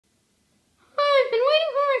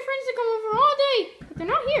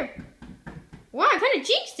kind of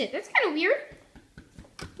jinxed it. That's kind of weird.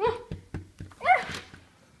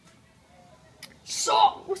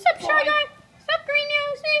 Sup? What's up, Shy Guy? What's up, Green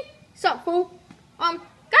Nose? Hey. What's up, fool?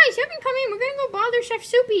 Guys, you haven't come in. We're gonna go bother Chef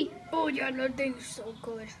Soupy. Oh yeah, that thing's so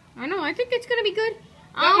good. I know. I think it's gonna be good.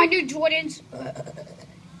 My new Jordans.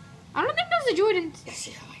 I don't think those are Jordans. Yes,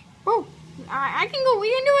 they are. Bro, I can go. We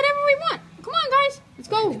can do whatever we want. Come on, guys. Let's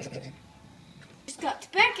go. Just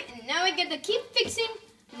got back, and now I gotta keep fixing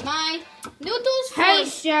my noodles for... Hey,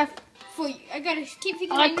 Chef. I gotta keep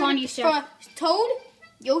fixing I my call you noodles Chef. for Toad,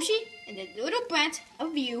 Yoshi, and the little brat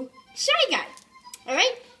of you, Shy Guy.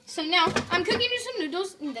 Alright? So now, I'm cooking you some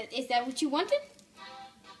noodles. Is that what you wanted?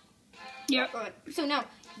 Yeah. Alright, so now,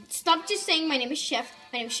 stop just saying my name is Chef.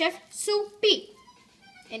 My name is Chef Soupy.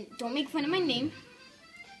 And don't make fun of my name,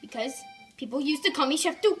 because people used to call me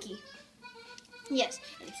Chef Dookie. Yes,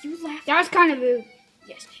 and if you laugh... That was kind of rude.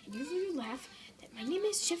 Yes, and if you laugh that my name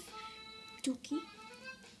is Chef Dookie,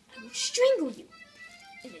 I will strangle you.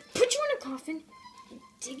 And then put you in a coffin and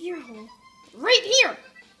dig your hole right here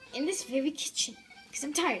in this very kitchen. Because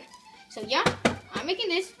I'm tired. So yeah, I'm making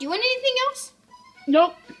this. Do you want anything else?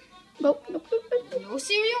 Nope. Nope. No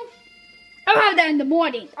cereal? I'll have that in the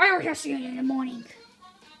morning. I always have cereal in the morning.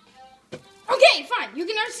 Okay, fine. You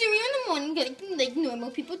can have cereal in the morning like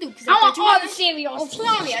normal people do. I want all the cereals. Oh,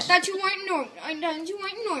 sorry. I thought you weren't normal.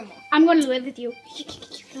 I'm going to live with you. You're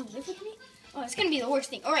gonna live with me? Oh, it's gonna be the worst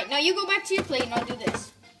thing. All right, now you go back to your plate and I'll do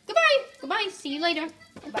this. Goodbye. Goodbye. See you later.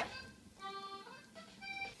 Goodbye.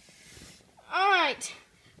 All right.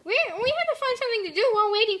 We had to find something to do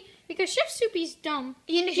while waiting because Chef Soupy's dumb.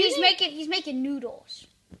 He's making noodles.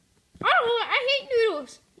 I don't know. I hate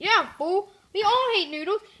noodles. Yeah, fool. We all hate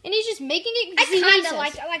noodles, and he's just making it because I he hates kinda us.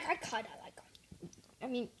 like them. I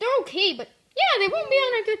mean, they're okay, but yeah, they won't be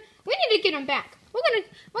on our good. We need to get them back. We're gonna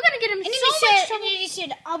get him And so then much trouble. he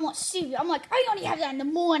said, I want cereal. I'm like, I only have that in the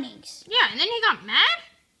mornings. Yeah, and then he got mad.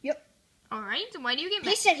 Yep. All right, so why do you get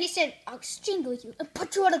mad? He said, I'll strangle you and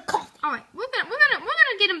put you in a coffin. All right, we're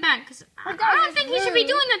gonna get him back because I don't think he should be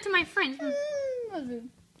doing that to my friends.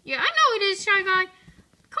 Yeah, I know it is, Shy Guy.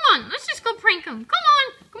 Come on, let's just go prank him.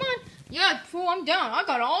 Come on. Yeah, fool, I'm down. I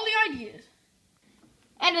got all the ideas.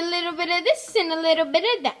 Add a little bit of this and a little bit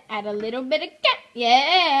of that. Add a little bit of that.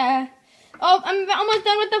 Yeah. Oh, I'm almost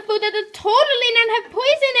done with the food that does totally not have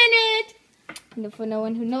poison in it. And for no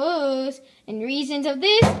one who knows and reasons of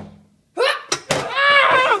this. Shy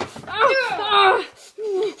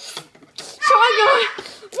Guy!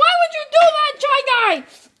 Why would you do that, Shy Guy?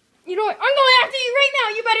 You know what? I'm going after you right now.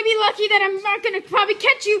 You better be lucky that I'm not going to probably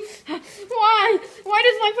catch you. Why? Why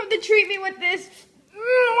does life have to treat me with this?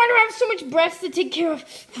 Why do I have so much breaths to take care of?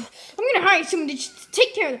 I'm going to hire someone to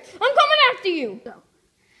take care of them. I'm coming after you.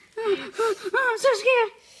 I'm so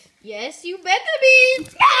scared. Yes, you better be.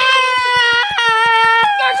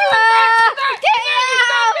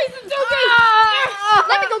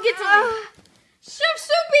 Let me go get some. Chef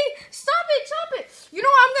Soupy, stop it. You know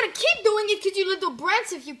what? I'm going to keep doing it because you little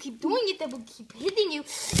brats, if you keep doing it, they will keep hitting you.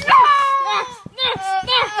 Come on,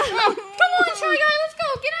 Shy Guy, let's go.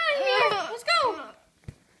 Get out of here. Let's go.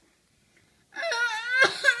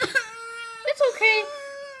 It's okay.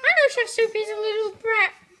 I know Chef Soupy's a little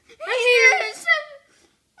brat. I hate him.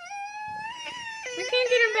 We can't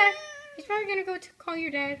get him back. He's probably going to go call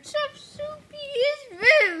your dad. Chef Soupy is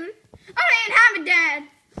rude. I didn't have a dad.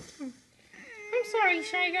 I'm sorry,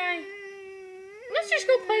 Shy Guy. Let's just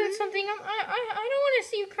go play with something. I don't want to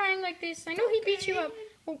see you crying like this. I know he beat you up.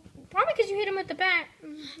 Well, probably because you hit him with the bat.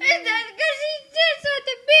 And that's because he did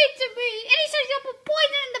something mean to me. And he said he'll put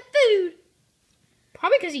poison in the food.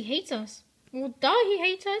 Probably because he hates us. Well, duh, he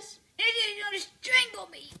hates us. And he's going to strangle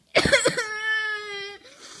me.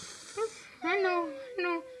 I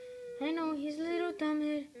know. He's a little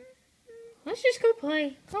dumbhead. Let's just go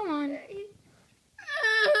play. Come on.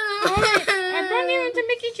 Alright, I brought you into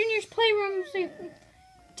Mickey Jr.'s playroom. So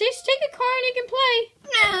just take a car and you can play.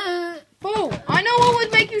 Fool, I know what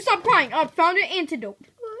would make you stop crying. I found an antidote.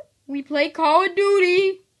 What? We play Call of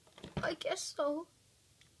Duty. I guess so.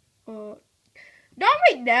 Not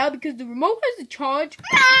right now because the remote has the charge. Bro,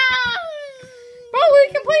 we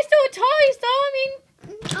can play still with toys though. I mean,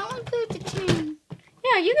 I want to play with the train.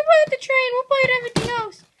 yeah, you can play with the train. We'll play with everything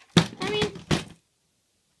else. I mean,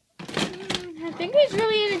 I think he's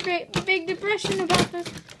really in a big depression about this.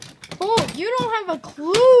 Oh, you don't have a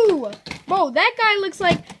clue. Bro, that guy looks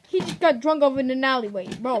like he just got drunk over in an alleyway.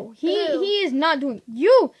 Bro, he is not doing...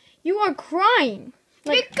 You are crying.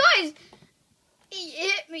 Like, Because he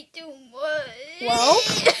hit me too much. well,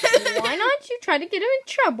 why not you try to get him in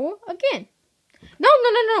trouble again? No.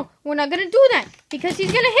 We're not going to do that because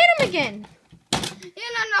he's going to hit him again. You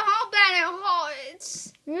don't know how bad it hurts.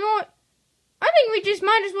 You know what? I think we just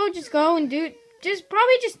might as well just go and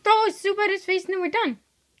probably just throw a soup at his face and then we're done.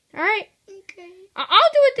 Alright? Okay. I'll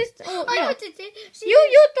do it this time. I know what to do.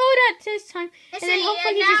 You throw that this time. And then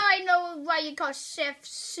hopefully now I know why you call Chef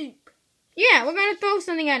Soup. Yeah, we're gonna throw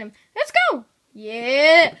something at him. Let's go.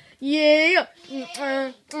 Yeah. Yeah.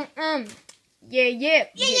 Yeah.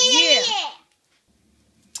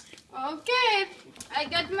 Okay. I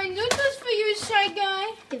got my noodles for you, Shy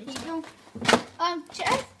Guy. There you go.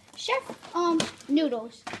 Chef,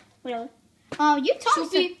 noodles. Whatever. You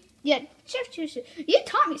taught me. Yeah, Chef Sushi. You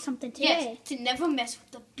taught me something today. Yes, to never mess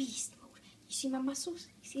with the beast mode. You see my muscles?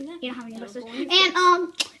 You see that? You don't have any muscles.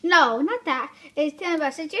 And no, not that. It's telling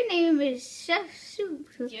about since your name is Chef Soup.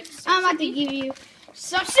 Yes, I'm about to give you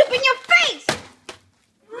some soup in your face.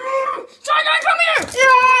 Shy Guy, come here!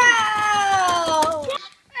 No!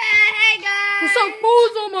 Hey guys. What's up,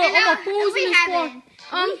 fools? I'm a fools in this squad.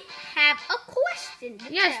 We have a question.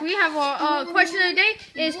 Yes, we have a question of the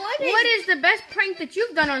day. What is the best prank that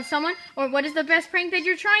you've done on someone, or what is the best prank that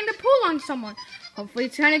you're trying to pull on someone? Hopefully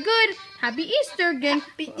it's kind of good. Happy Easter again.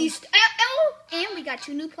 Happy Easter. And we got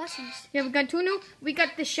 2 new plushies. Yeah, we got 2 new. We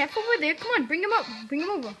got the chef over there. Come on, bring him up. Bring him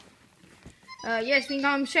over. Yes, we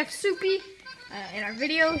call him Chef Soupy in our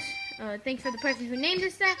videos. Thanks for the person who named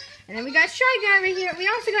us that. And then we got Shy Guy right here. We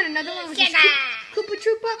also got another one, which is Koopa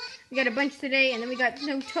Troopa. We got a bunch today. And then we got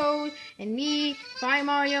No Toad and me, Fire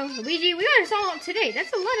Mario, Luigi. We got us all up today.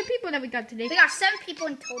 That's a lot of people that we got today. We got 7 people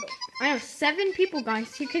in total. I know, 7 people,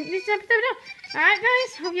 guys. You can. Alright,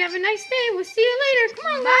 guys. Hope you have a nice day. We'll see you later.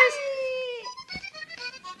 Come on, guys.